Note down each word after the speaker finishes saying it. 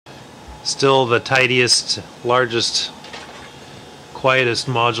Still the tidiest, largest, quietest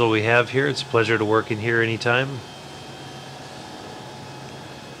module we have here. It's a pleasure to work in here anytime.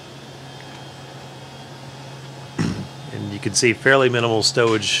 And you can see fairly minimal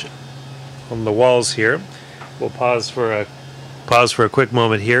stowage on the walls here. We'll pause for a quick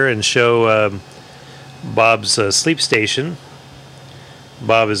moment here and show Bob's sleep station.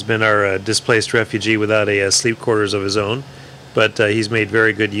 Bob has been our displaced refugee without a sleep quarters of his own, but he's made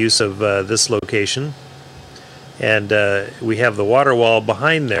very good use of this location. And we have the water wall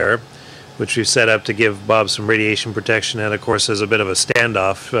behind there, which we've set up to give Bob some radiation protection, and of course there's a bit of a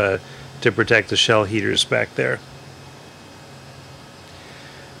standoff to protect the shell heaters back there.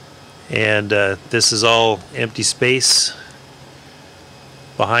 And this is all empty space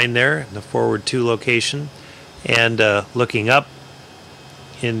behind there in the forward 2 location. And looking up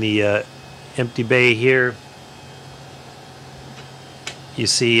in the empty bay here, you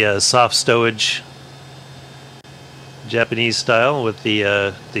see soft stowage, Japanese style, with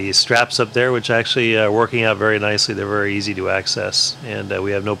the straps up there, which actually are working out very nicely. They're very easy to access, and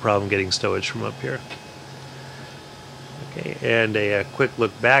we have no problem getting stowage from up here. Okay, and a quick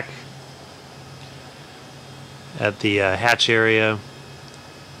look back at the hatch area,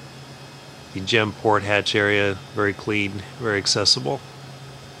 the gem port hatch area, very clean, very accessible.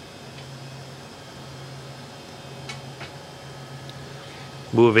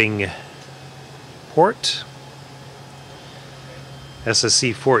 Moving port,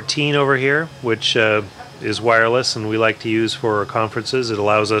 SSC 14 over here, which is wireless and we like to use for conferences. It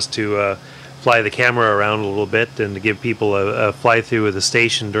allows us to fly the camera around a little bit and to give people a fly through of the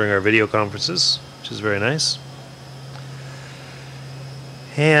station during our video conferences, which is very nice.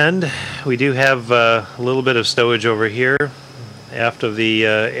 And we do have a little bit of stowage over here aft of the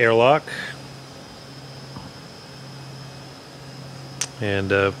airlock, and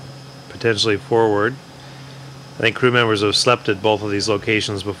potentially forward. I think crew members have slept at both of these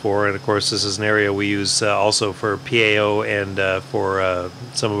locations before, and of course this is an area we use also for PAO and for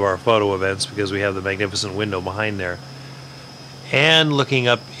some of our photo events, because we have the magnificent window behind there. And looking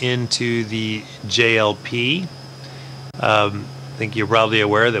up into the JLP, I think you're probably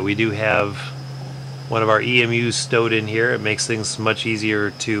aware that we do have one of our EMUs stowed in here. It makes things much easier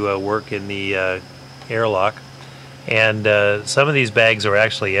to work in the airlock. And some of these bags are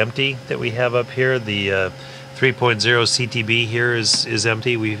actually empty that we have up here. The 3.0 CTB here is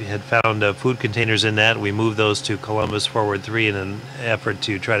empty. We had found food containers in that. We moved those to Columbus Forward 3 in an effort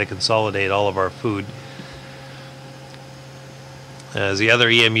to try to consolidate all of our food. As the other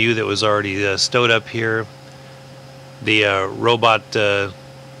EMU that was already stowed up here, the robot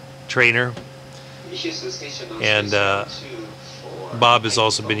trainer, and Bob has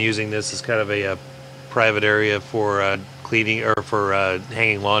also been using this as kind of a private area for cleaning or for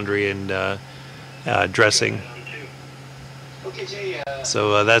hanging laundry and dressing.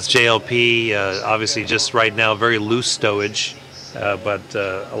 So that's JLP. Obviously just right now very loose stowage, but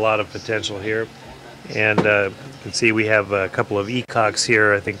a lot of potential here. And you can see we have a couple of ECOCs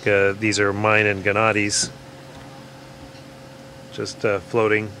here. I think these are mine and Gennadi's, just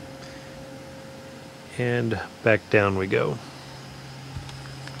floating. And back down we go.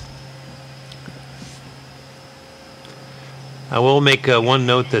 I will make one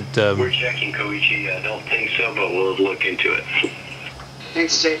note that we're checking, Koichi. I don't think so, but we'll look into it.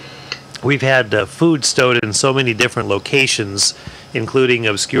 Thanks, Jay. We've had food stowed in so many different locations, including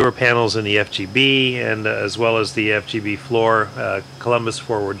obscure panels in the FGB, and as well as the FGB floor, Columbus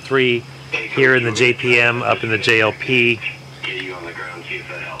Forward 3, here in the JPM, up in the JLP. Get you on the ground, see if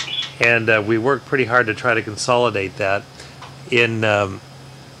that helps. And we worked pretty hard to try to consolidate that in, well,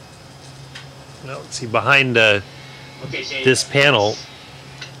 let's see, behind this panel,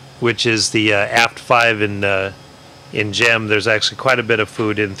 which is the aft 5 in GEM. There's actually quite a bit of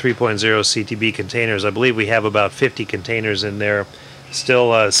food in 3.0 CTB containers. I believe we have about 50 containers in there.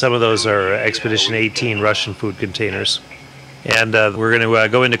 Still, some of those are Expedition 18 Russian food containers. And we're going to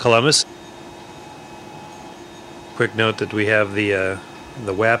go into Columbus. Quick note that we have the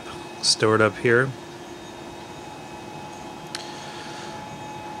WAP stored up here.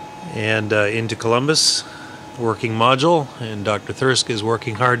 And into Columbus, working module, and Dr. Thirsk is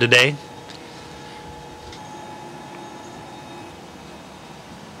working hard today.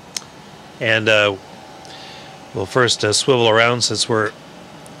 And we'll first swivel around since we're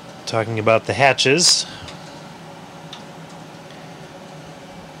talking about the hatches.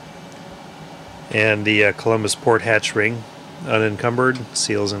 And the Columbus port hatch ring, unencumbered,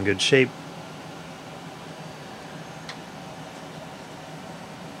 seals in good shape.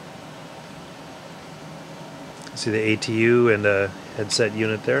 See the ATU and a headset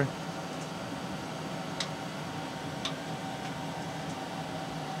unit there.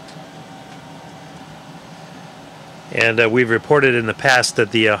 And we've reported in the past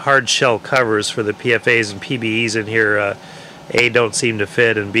that the hard shell covers for the PFAs and PBEs in here, A, don't seem to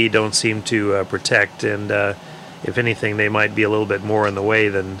fit, and B, don't seem to protect. And if anything, they might be a little bit more in the way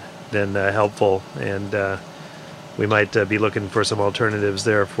than helpful. And we might be looking for some alternatives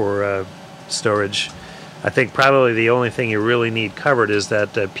there for storage. I think probably the only thing you really need covered is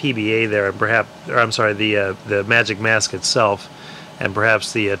that PBA there, and perhaps, or I'm sorry, the magic mask itself, and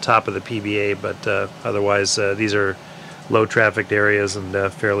perhaps the top of the PBA. But otherwise, these are low trafficked areas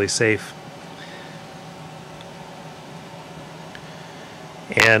and fairly safe.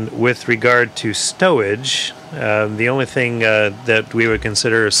 And with regard to stowage, the only thing that we would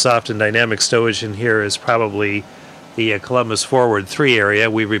consider soft and dynamic stowage in here is probably the Columbus Forward 3 area.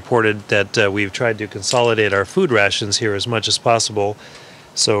 We reported that we've tried to consolidate our food rations here as much as possible.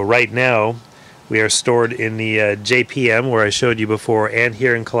 So right now we are stored in the JPM, where I showed you before, and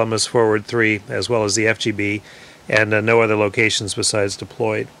here in Columbus Forward 3, as well as the FGB, and no other locations besides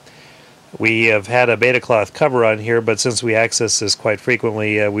deployed. We have had a beta cloth cover on here, but since we access this quite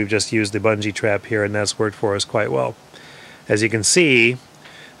frequently, we've just used the bungee trap here, and that's worked for us quite well. As you can see,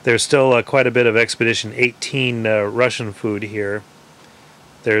 there's still quite a bit of Expedition 18 Russian food here.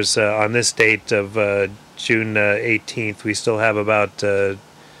 There's, on this date of June 18th, we still have about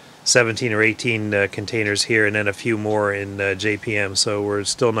 17 or 18 containers here, and then a few more in JPM, so we're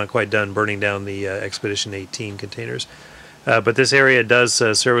still not quite done burning down the Expedition 18 containers. But this area does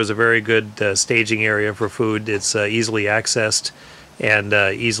serve as a very good staging area for food. It's easily accessed and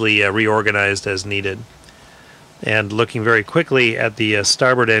easily reorganized as needed. And looking very quickly at the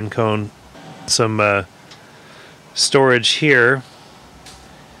starboard end cone, some storage here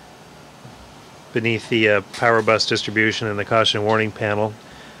beneath the power bus distribution and the caution and warning panel.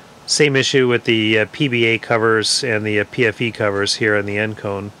 Same issue with the PBA covers and the PFE covers here on the end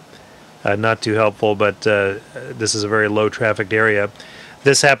cone. Not too helpful, but this is a very low trafficked area.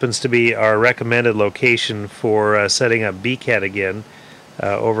 This happens to be our recommended location for setting up BCAT again.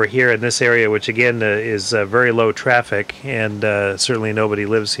 Over here in this area, which again is very low traffic, and certainly nobody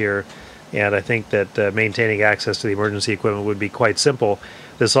lives here, and I think that maintaining access to the emergency equipment would be quite simple.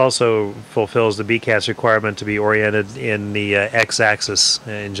 This also fulfills the BCAT's requirement to be oriented in the x-axis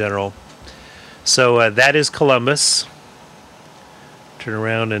in general. So that is Columbus. Turn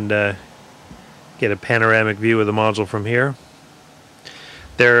around and get a panoramic view of the module from here.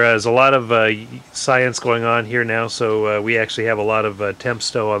 There is a lot of science going on here now, so we actually have a lot of temp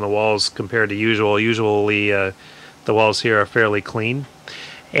stow on the walls compared to usual. Usually the walls here are fairly clean.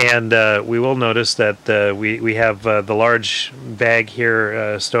 And we will notice that we have the large bag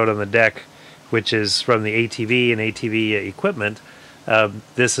here stowed on the deck, which is from the ATV and ATV equipment.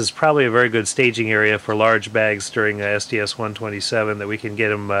 This is probably a very good staging area for large bags during STS-127, that we can get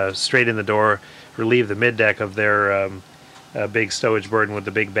them straight in the door, relieve the mid-deck of their big stowage burden with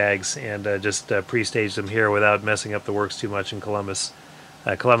the big bags, and just pre-stage them here without messing up the works too much in Columbus.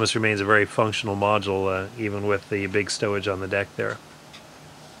 Columbus remains a very functional module, even with the big stowage on the deck there.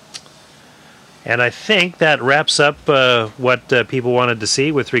 And I think that wraps up what people wanted to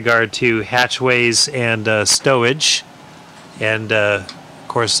see with regard to hatchways and stowage, and of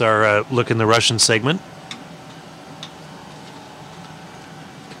course our look in the Russian segment.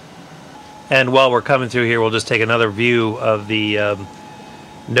 And while we're coming through here, we'll just take another view of the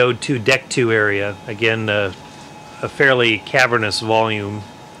Node 2 Deck 2 area. Again, a fairly cavernous volume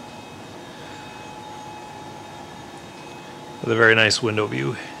with a very nice window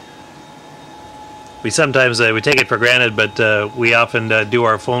view. We sometimes we take it for granted, but we often do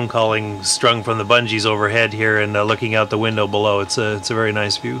our phone calling strung from the bungees overhead here and looking out the window below. It's a very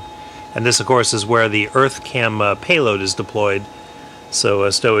nice view. And this, of course, is where the EarthCam payload is deployed. So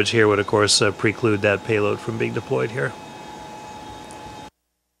stowage here would, of course, preclude that payload from being deployed here.